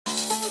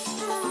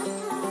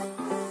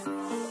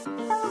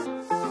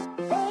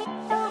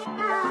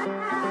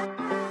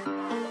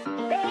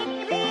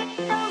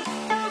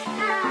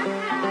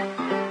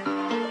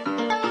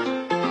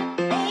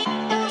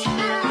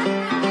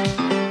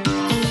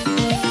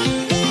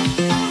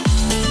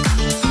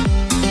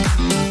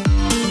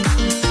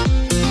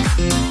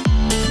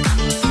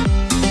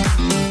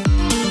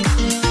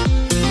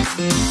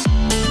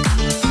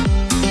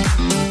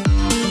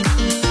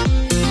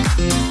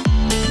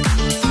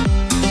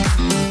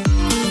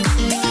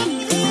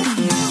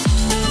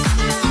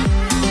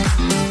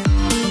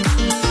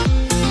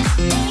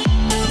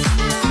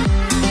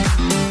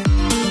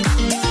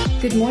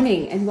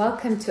morning and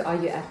welcome to Are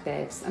You Up,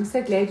 Babes? I'm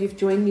so glad you've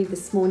joined me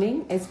this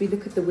morning as we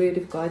look at the Word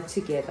of God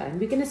together. And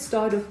we're going to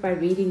start off by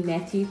reading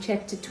Matthew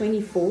chapter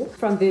 24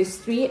 from verse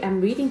 3.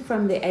 I'm reading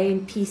from the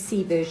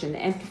AMPC version,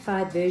 the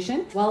Amplified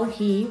version. While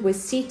he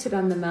was seated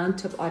on the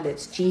Mount of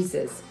Olives,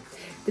 Jesus,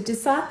 the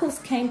disciples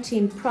came to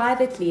him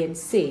privately and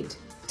said,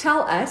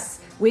 "Tell us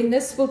when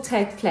this will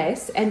take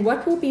place and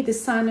what will be the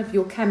sign of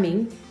your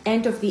coming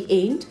and of the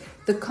end,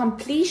 the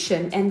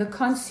completion and the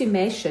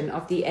consummation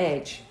of the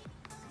age."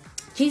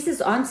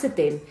 Jesus answered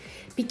them,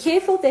 "Be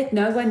careful that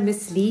no one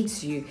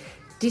misleads you,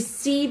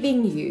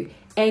 deceiving you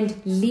and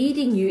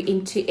leading you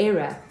into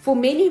error. For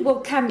many will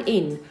come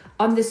in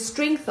on the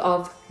strength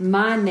of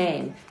my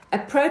name,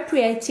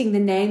 appropriating the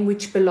name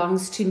which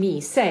belongs to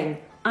me, saying,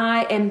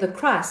 'I am the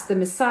Christ, the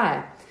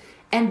Messiah.'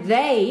 And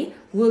they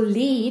will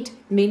lead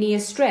many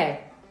astray.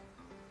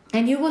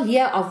 And you will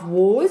hear of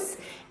wars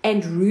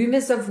and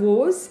rumors of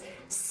wars.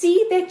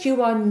 See that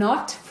you are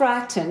not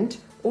frightened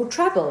or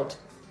troubled,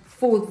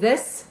 for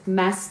this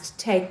must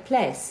take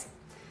place.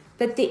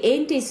 But the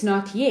end is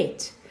not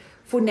yet.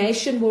 For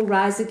nation will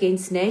rise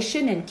against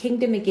nation and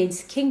kingdom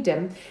against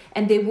kingdom,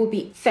 and there will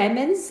be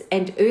famines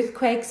and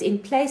earthquakes in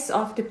place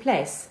after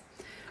place.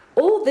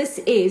 All this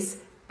is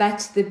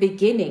but the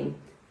beginning,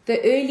 the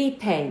early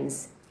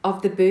pains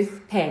of the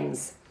birth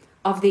pangs,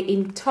 of the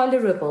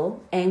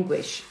intolerable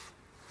anguish."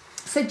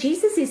 So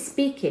Jesus is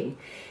speaking,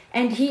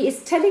 and he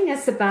is telling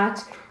us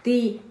about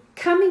the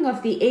coming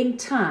of the end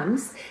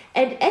times,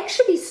 and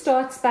actually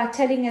starts by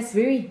telling us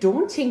very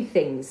daunting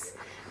things.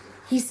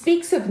 He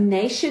speaks of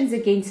nations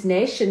against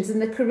nations,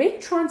 and the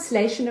correct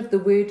translation of the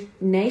word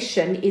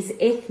nation is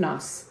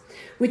ethnos,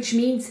 which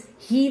means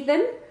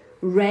heathen,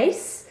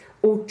 race,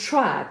 or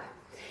tribe.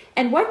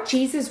 And what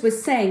Jesus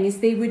was saying is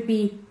there would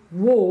be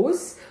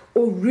wars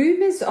or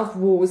rumors of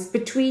wars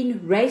between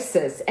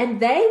races,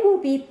 and they will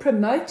be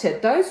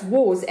promoted. Those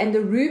wars and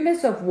the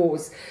rumors of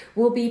wars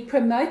will be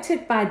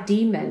promoted by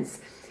demons.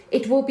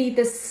 It will be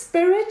the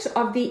spirit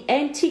of the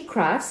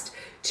Antichrist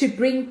to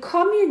bring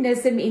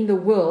communism in the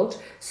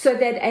world so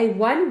that a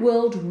one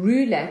world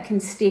ruler can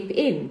step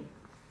in.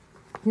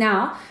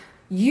 Now,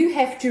 you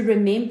have to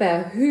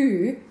remember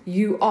who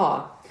you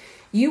are.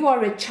 You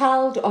are a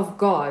child of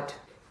God.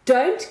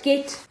 Don't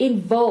get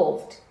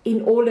involved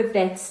in all of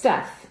that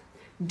stuff.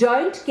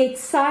 Don't get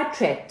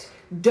sidetracked.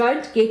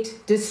 Don't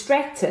get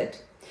distracted.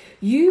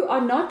 You are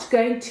not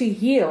going to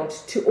yield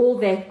to all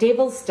that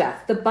devil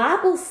stuff. The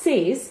Bible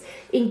says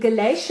in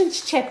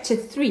Galatians chapter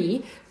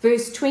 3,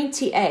 verse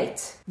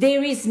 28,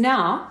 "There is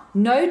now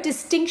no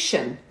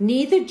distinction,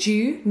 neither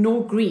Jew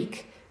nor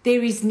Greek.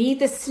 There is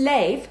neither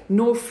slave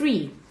nor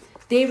free.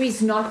 There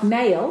is not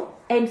male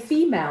and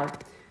female,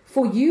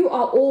 for you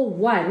are all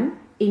one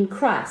in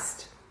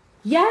Christ."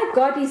 Yeah,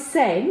 God is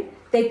saying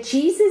that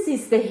Jesus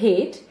is the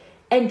head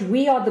and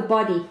we are the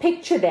body.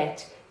 Picture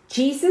that.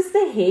 Jesus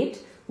the head,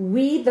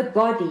 we the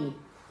body,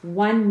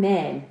 one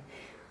man.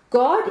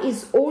 God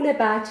is all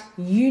about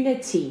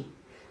unity.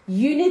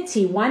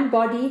 Unity, one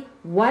body,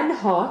 one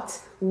heart,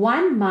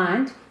 one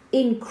mind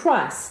in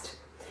Christ.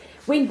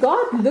 When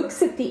God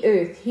looks at the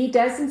earth, he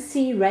doesn't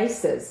see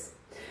races.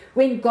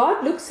 When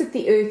God looks at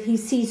the earth, he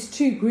sees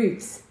two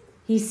groups.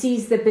 He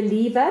sees the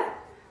believer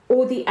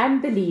or the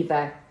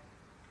unbeliever.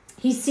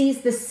 He sees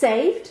the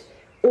saved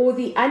or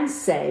the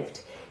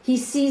unsaved. He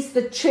sees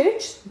the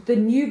church, the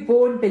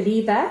newborn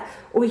believer,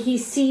 or he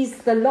sees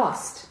the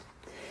lost.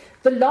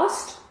 The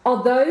lost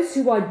are those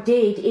who are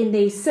dead in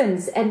their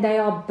sins and they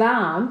are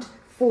bound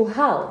for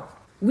hell.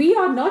 We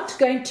are not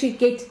going to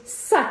get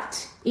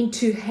sucked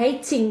into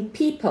hating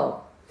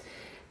people.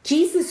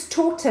 Jesus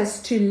taught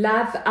us to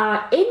love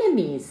our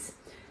enemies,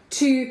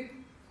 to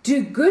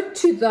do good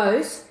to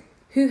those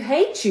who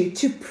hate you,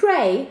 to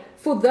pray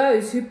for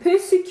those who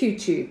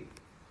persecute you.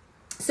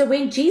 So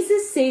when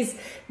Jesus says,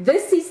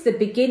 this is the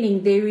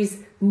beginning, there is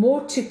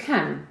more to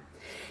come.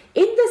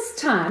 In this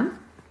time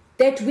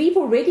that we've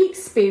already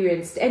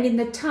experienced and in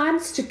the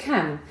times to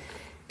come,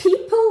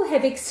 people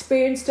have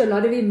experienced a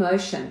lot of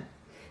emotion.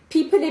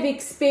 People have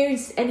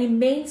experienced an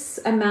immense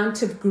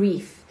amount of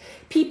grief.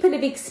 People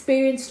have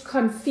experienced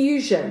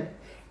confusion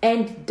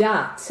and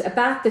doubt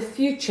about the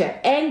future,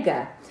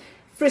 anger,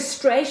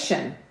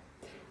 frustration.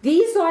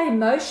 These are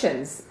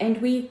emotions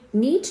and we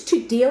need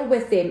to deal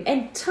with them,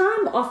 and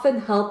time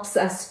often helps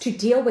us to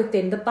deal with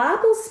them. The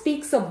Bible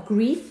speaks of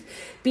grief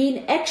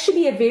being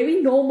actually a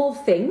very normal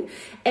thing,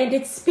 and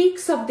it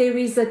speaks of there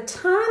is a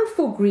time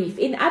for grief.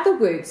 In other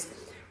words,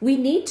 we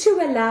need to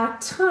allow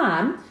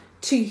time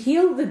to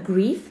heal the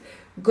grief.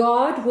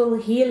 God will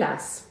heal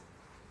us.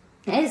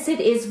 As it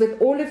is with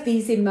all of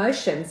these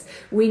emotions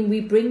when we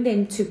bring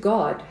them to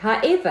God.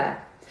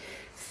 However,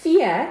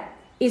 fear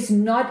is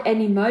not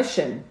an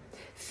emotion.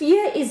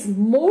 Fear is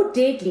more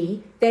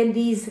deadly than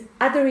these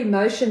other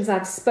emotions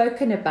I've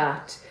spoken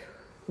about.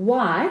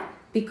 Why?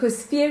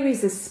 Because fear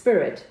is a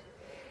spirit.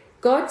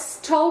 God's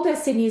told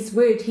us in his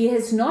word, he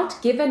has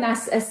not given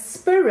us a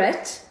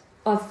spirit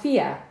of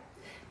fear,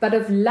 but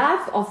of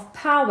love, of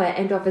power,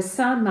 and of a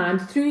sound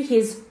mind through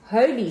his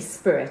Holy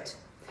Spirit.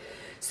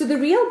 So the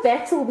real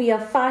battle we are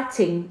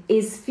fighting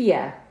is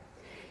fear.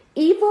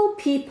 Evil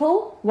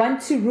people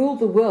want to rule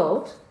the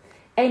world,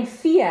 and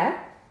fear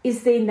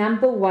is their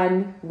number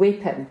one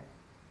weapon.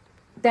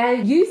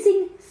 They're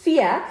using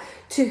fear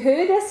to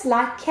herd us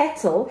like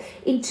cattle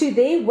into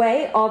their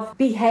way of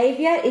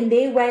behavior, in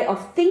their way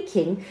of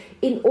thinking,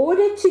 in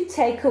order to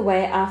take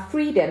away our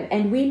freedom,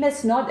 and we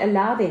must not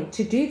allow them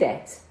to do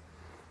that.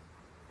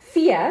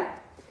 Fear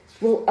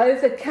will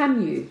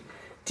overcome you.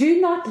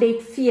 Do not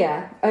let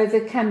fear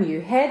overcome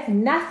you. Have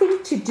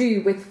nothing to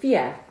do with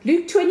fear.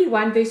 Luke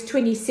 21 verse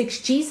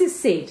 26, Jesus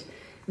said,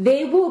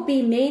 there will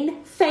be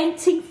men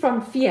fainting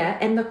from fear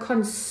and the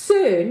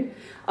concern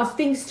of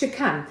things to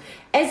come.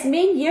 As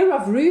men hear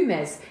of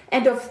rumors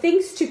and of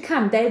things to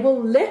come, they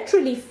will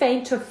literally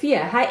faint of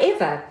fear.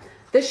 However,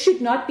 this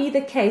should not be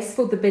the case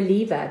for the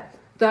believer,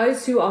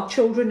 those who are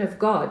children of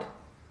God,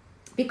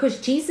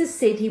 because Jesus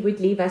said he would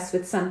leave us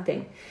with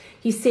something.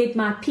 He said,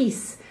 my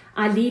peace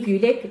I leave you.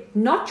 Let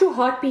not your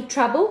heart be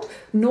troubled,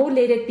 nor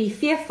let it be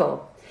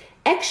fearful.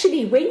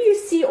 Actually, when you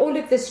see all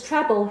of this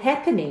trouble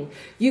happening,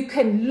 you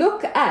can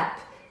look up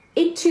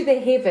into the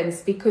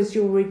heavens because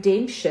your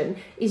redemption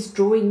is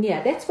drawing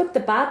near. That's what the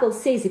Bible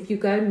says. If you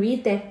go and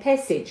read that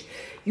passage,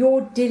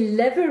 your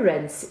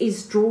deliverance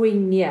is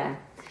drawing near.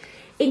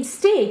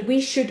 Instead,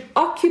 we should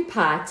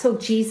occupy till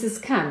Jesus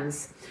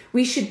comes.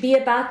 We should be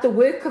about the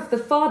work of the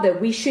Father.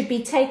 We should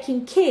be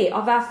taking care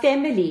of our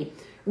family.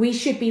 We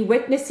should be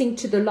witnessing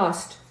to the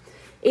lost.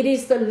 It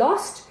is the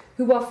lost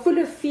who are full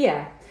of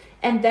fear,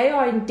 and they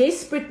are in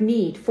desperate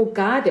need for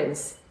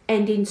guidance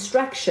and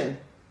instruction.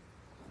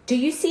 Do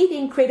you see the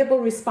incredible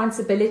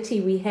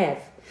responsibility we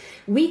have?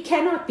 We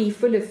cannot be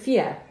full of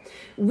fear.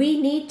 We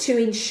need to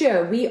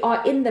ensure we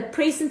are in the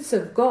presence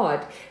of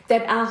God,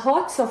 that our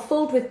hearts are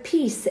filled with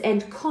peace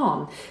and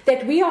calm,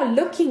 that we are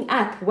looking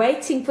up,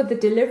 waiting for the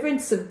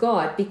deliverance of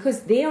God,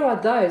 because there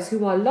are those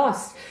who are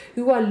lost,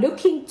 who are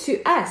looking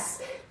to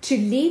us to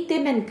lead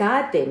them and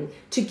guide them,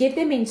 to give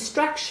them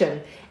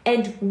instruction.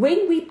 And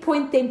when we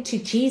point them to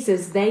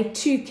Jesus, they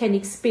too can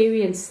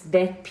experience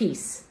that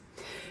peace.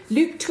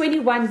 Luke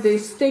 21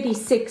 verse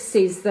 36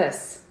 says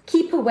this,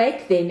 keep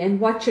awake then and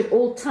watch at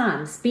all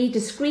times. Be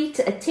discreet,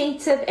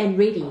 attentive and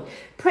ready,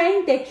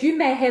 praying that you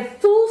may have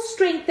full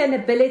strength and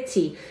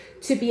ability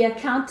to be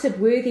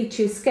accounted worthy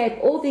to escape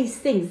all these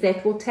things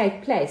that will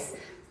take place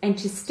and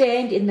to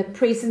stand in the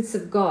presence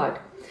of God.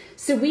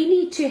 So we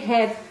need to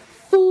have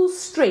full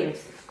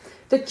strength.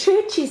 The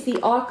church is the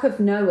Ark of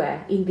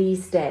Noah in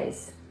these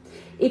days.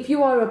 If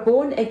you are a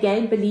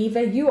born-again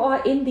believer, you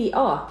are in the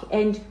ark,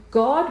 and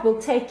God will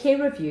take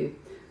care of you.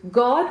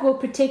 God will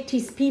protect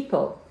his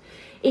people.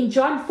 In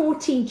John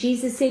 14,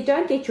 Jesus said,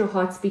 don't let your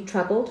hearts be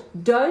troubled.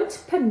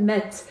 Don't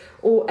permit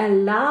or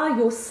allow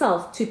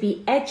yourself to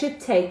be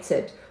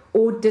agitated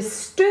or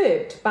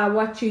disturbed by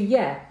what you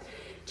hear.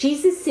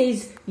 Jesus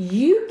says,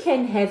 you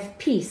can have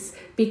peace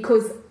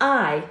because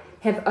I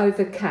have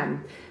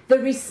overcome. The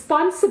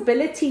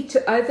responsibility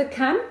to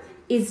overcome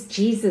is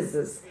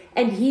Jesus's,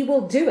 and he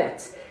will do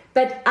it.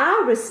 But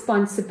our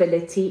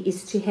responsibility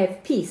is to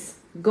have peace.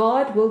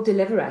 God will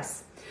deliver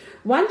us.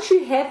 Once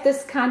you have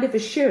this kind of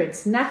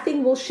assurance,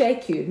 nothing will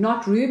shake you.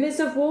 Not rumors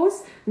of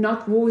wars,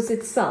 not wars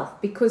itself,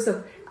 because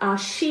of our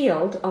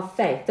shield of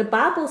faith. The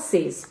Bible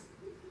says,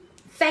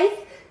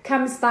 faith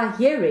comes by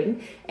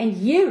hearing, and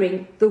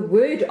hearing the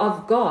word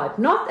of God,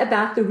 not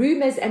about the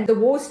rumors and the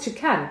wars to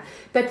come,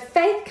 but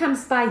faith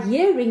comes by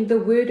hearing the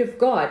word of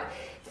God.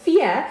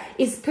 Fear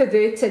is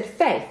perverted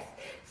faith.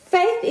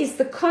 Faith is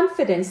the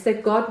confidence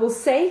that God will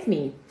save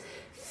me.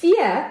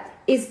 Fear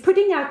is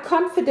putting our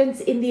confidence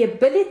in the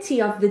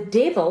ability of the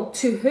devil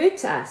to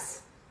hurt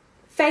us.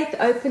 Faith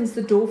opens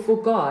the door for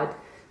God,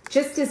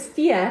 just as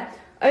fear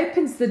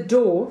opens the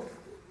door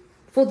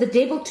for the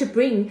devil to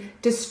bring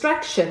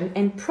destruction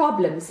and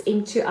problems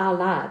into our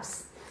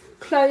lives.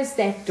 Close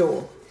that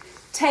door.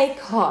 Take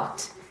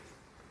heart.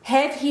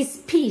 Have his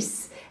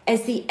peace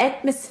as the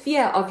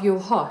atmosphere of your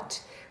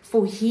heart,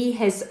 for he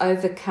has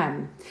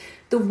overcome.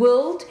 The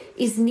world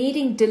is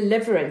needing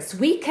deliverance.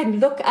 We can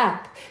look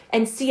up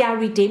and see our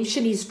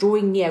redemption is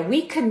drawing near.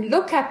 We can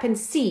look up and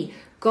see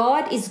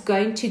God is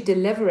going to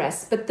deliver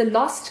us, but the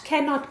lost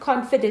cannot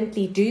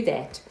confidently do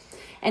that.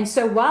 And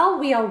so while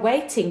we are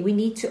waiting, we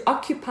need to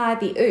occupy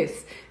the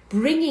earth,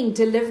 bringing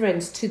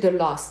deliverance to the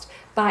lost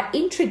by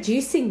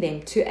introducing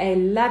them to a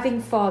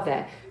loving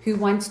Father who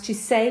wants to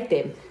save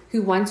them,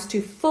 who wants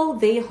to fill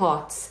their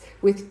hearts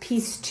with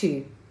peace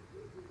too.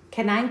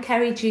 Can I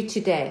encourage you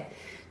today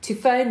to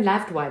phone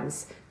loved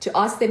ones, to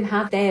ask them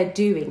how they are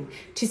doing,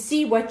 to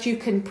see what you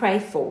can pray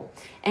for?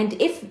 And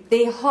if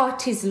their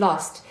heart is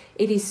lost,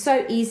 it is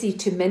so easy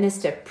to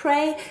minister.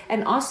 Pray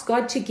and ask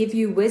God to give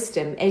you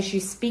wisdom as you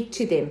speak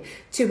to them,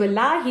 to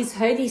allow his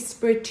Holy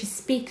Spirit to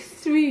speak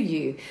through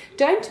you.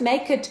 Don't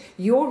make it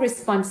your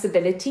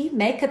responsibility.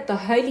 Make it the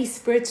Holy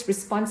Spirit's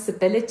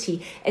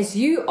responsibility. As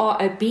you are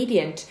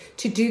obedient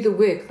to do the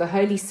work, the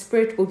Holy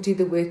Spirit will do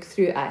the work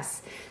through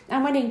us.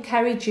 I want to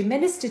encourage you,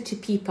 minister to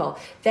people.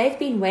 They've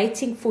been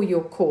waiting for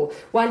your call.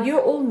 While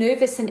you're all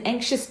nervous and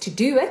anxious to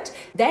do it,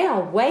 they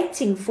are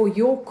waiting for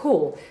your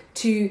call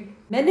to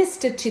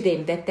minister to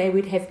them, that they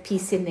would have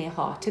peace in their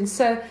heart. And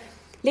so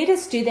let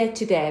us do that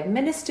today.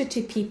 Minister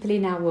to people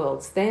in our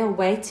worlds. They are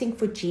waiting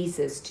for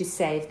Jesus to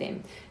save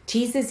them.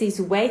 Jesus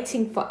is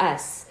waiting for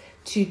us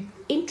to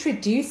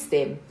introduce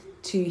them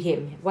to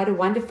him. What a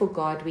wonderful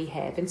God we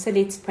have. And so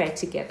let's pray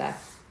together.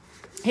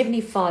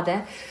 Heavenly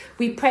Father,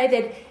 we pray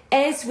that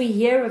as we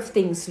hear of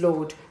things,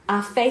 Lord,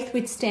 our faith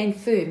would stand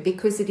firm,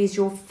 because it is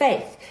your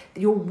faith,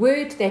 your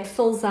word, that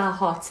fills our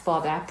hearts,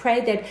 Father. I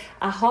pray that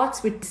our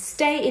hearts would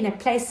stay in a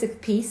place of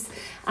peace.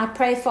 I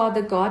pray,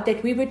 Father God,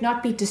 that we would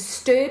not be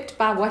disturbed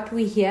by what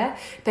we hear,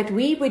 but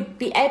we would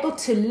be able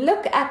to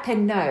look up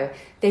and know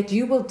that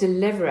you will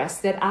deliver us,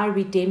 that our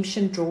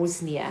redemption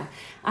draws near.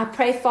 I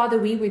pray, Father,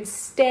 we would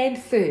stand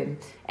firm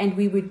and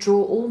we would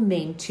draw all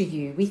men to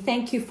you. We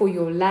thank you for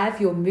your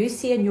love, your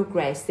mercy, and your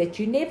grace, that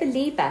you never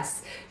leave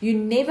us, you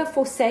never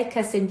forsake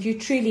us, and you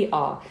truly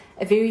are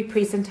a very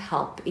present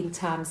help in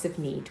times of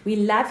need. We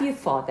love you,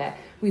 Father.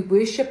 We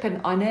worship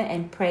and honor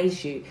and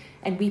praise you.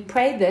 And we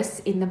pray this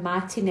in the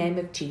mighty name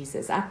of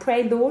Jesus. I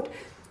pray, Lord,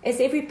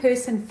 as every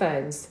person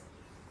phones,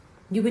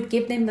 you would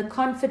give them the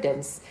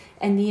confidence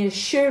and the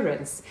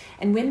assurance.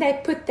 And when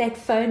they put that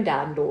phone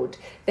down, Lord,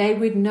 they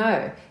would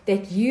know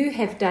that you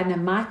have done a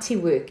mighty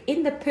work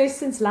in the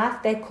person's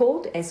life they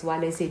called, as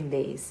well as in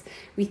theirs.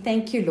 We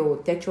thank you,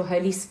 Lord, that your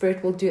Holy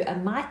Spirit will do a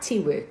mighty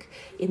work.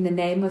 In the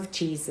name of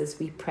Jesus,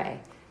 we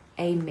pray.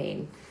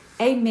 Amen.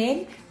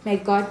 Amen. May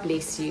God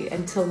bless you.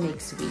 Until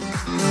next week.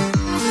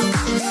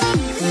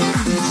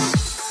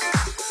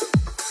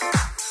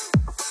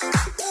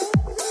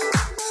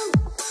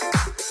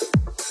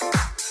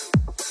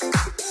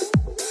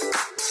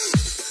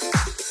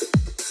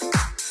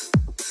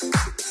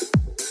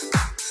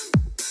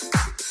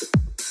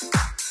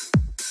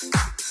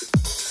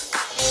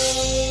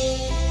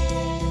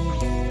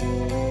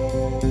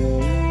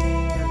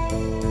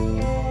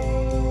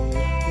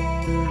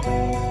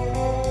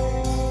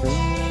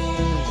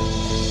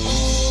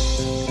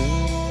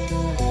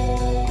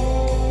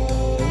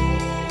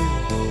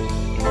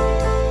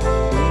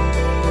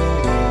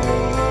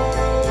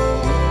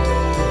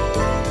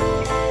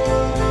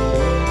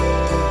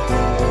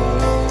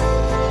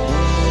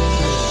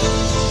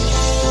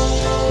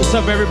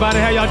 What's up, everybody?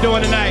 How y'all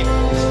doing tonight?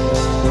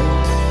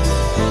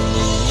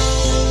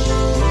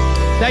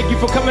 Thank you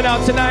for coming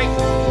out tonight.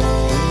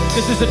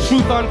 This is the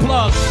Truth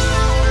Unplugged.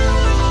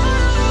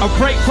 A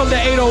break from the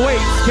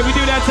 808s. Can we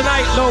do that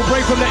tonight? Little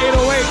break from the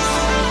 808s.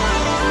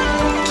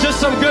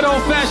 Just some good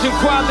old-fashioned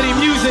quality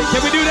music.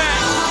 Can we do that?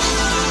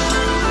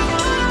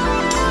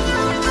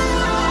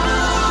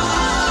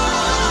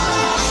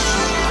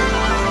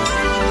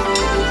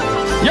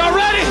 Y'all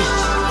ready?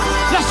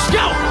 Let's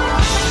go!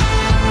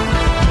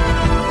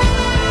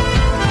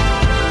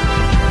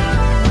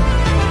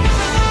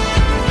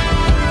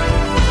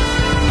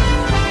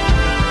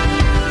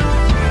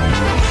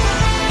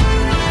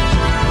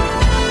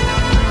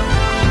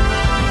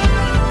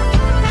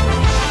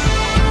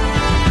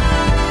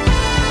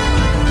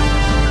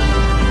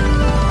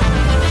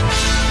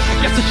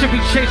 Should be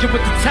changing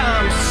with the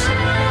times.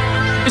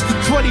 It's the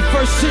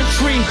 21st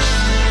century,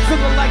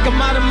 feeling like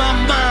I'm out of my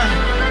mind.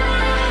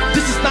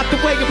 This is not the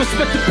way it was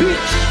meant to be.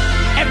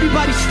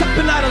 Everybody's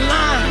stepping out of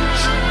line.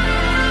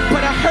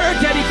 But I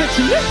heard that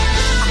eventually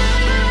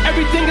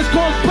everything is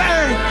gonna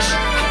burn.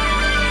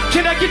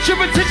 Can I get your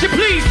attention,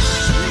 please?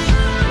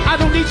 I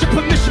don't need your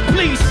permission,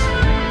 please.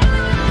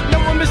 No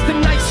one Mr.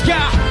 Nice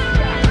Guy.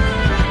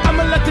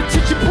 I'ma let the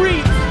tension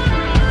breathe.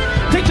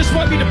 They just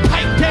want me to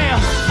pipe down.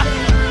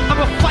 I'm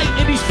a fight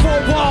in these four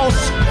walls.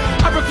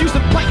 I refuse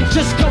to bite and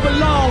just go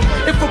along.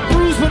 If a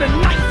bruise with a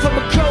knife,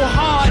 I'ma go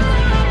hard.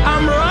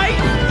 I'm right,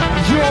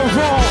 you're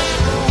wrong.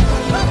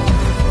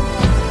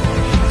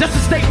 That's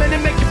a statement that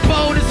make you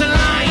bold as a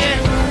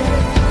lion.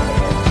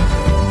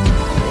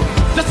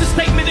 That's a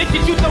statement that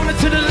get you thrown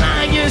into the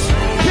lions.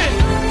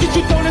 Get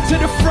you thrown into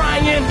the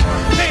frying.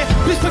 Man,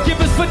 please forgive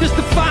us for this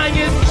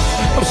defiance.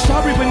 I'm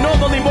sorry, we're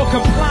normally more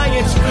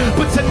compliant,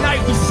 but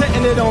tonight we're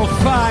setting it on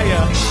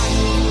fire.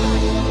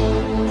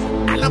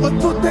 I never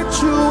thought that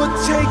you would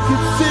take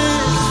it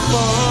this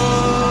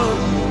far,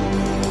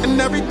 and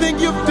everything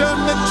you've done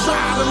to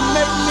try to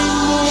make me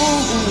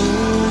move.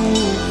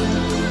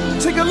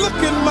 Take a look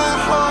in my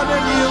heart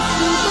and you'll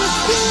see my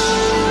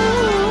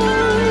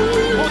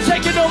soul. Won't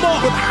take it no more.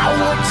 But I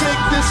won't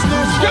take this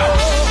no more.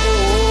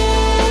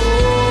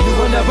 You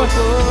will never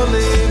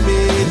bully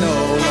me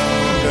no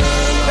longer.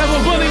 Never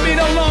bully me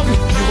no longer.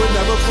 You will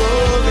never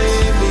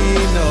bully me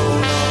no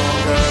longer.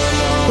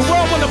 The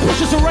world wanna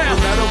push us around.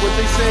 No matter what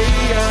they say,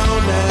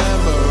 I'll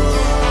never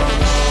run.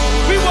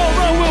 We won't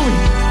run, will we?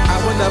 I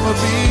will never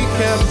be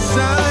kept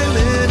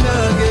silent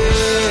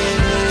again.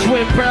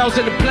 Twin barrels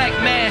in the black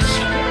mask.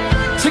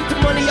 Take the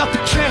money out the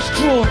cash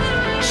drawer.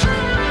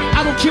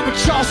 I don't care what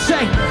y'all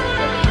say.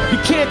 You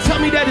can't tell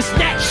me that it's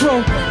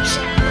natural.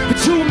 The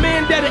two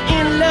men that are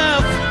in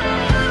love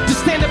to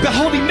stand up at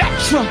Holy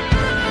Metro.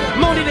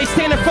 Moni, they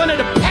stand in front of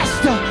the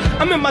pastor.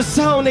 I'm in my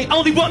zone, they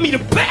only want me to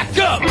back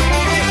up.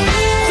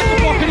 Sick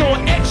of walking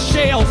on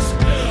eggshells.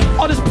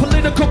 All this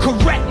political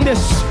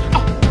correctness.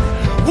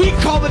 We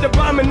call it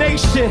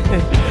abomination.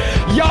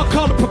 Y'all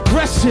call it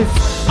progressive.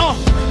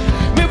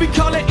 Man, we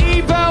call it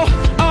evil.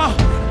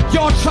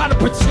 Y'all try to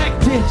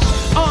protect it.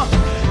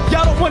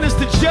 Y'all don't want us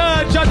to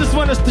judge. Y'all just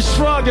want us to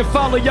shrug and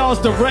follow y'all's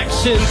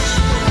directions.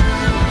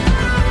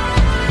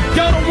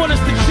 Y'all don't want us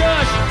to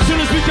judge. Soon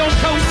as we don't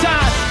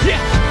coincide,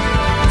 yeah.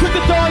 Quick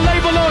to throw a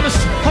label on us.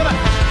 Hold up.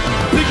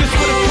 Biggest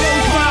with a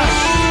closed mind.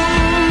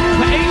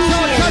 But ain't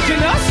y'all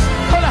judging us?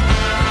 Hold up.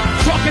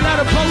 Talking out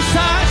of both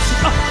sides.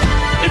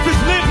 If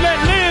it's live, let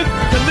live,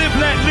 then live,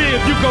 let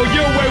live. You go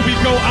your way, we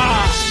go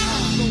ours.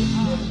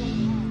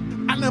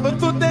 I never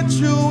thought that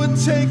you would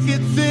take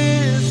it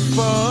this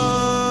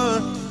far,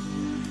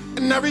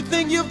 and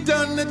everything you've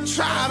done to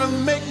try to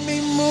make me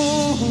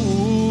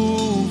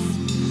move.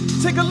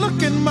 Take a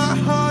look in my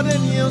heart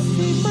and you'll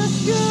see my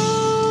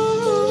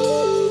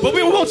scars. But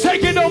we won't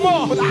take it no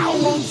more. But I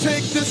won't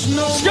take this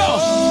no Let's more. go.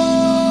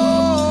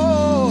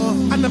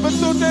 I never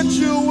thought that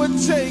you would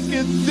take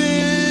it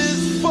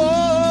this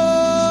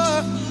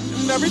far,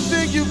 and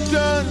everything you've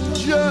done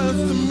just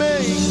to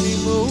make me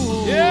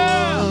move.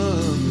 Yeah.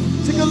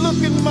 Take a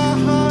look in my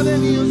heart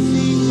and you'll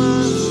see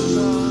my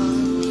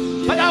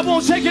scars. But I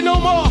won't take it no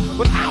more.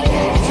 But I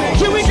won't take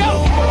Here we this go.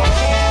 no more.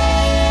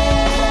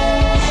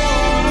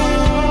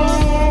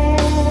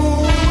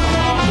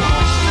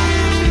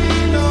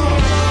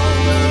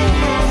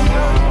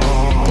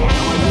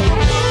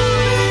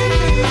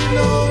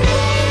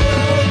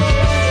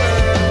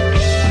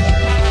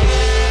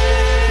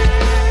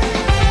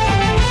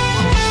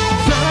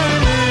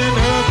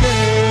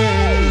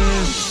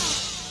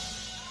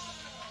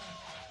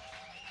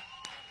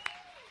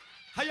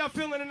 How y'all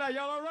feeling tonight?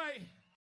 Y'all all right?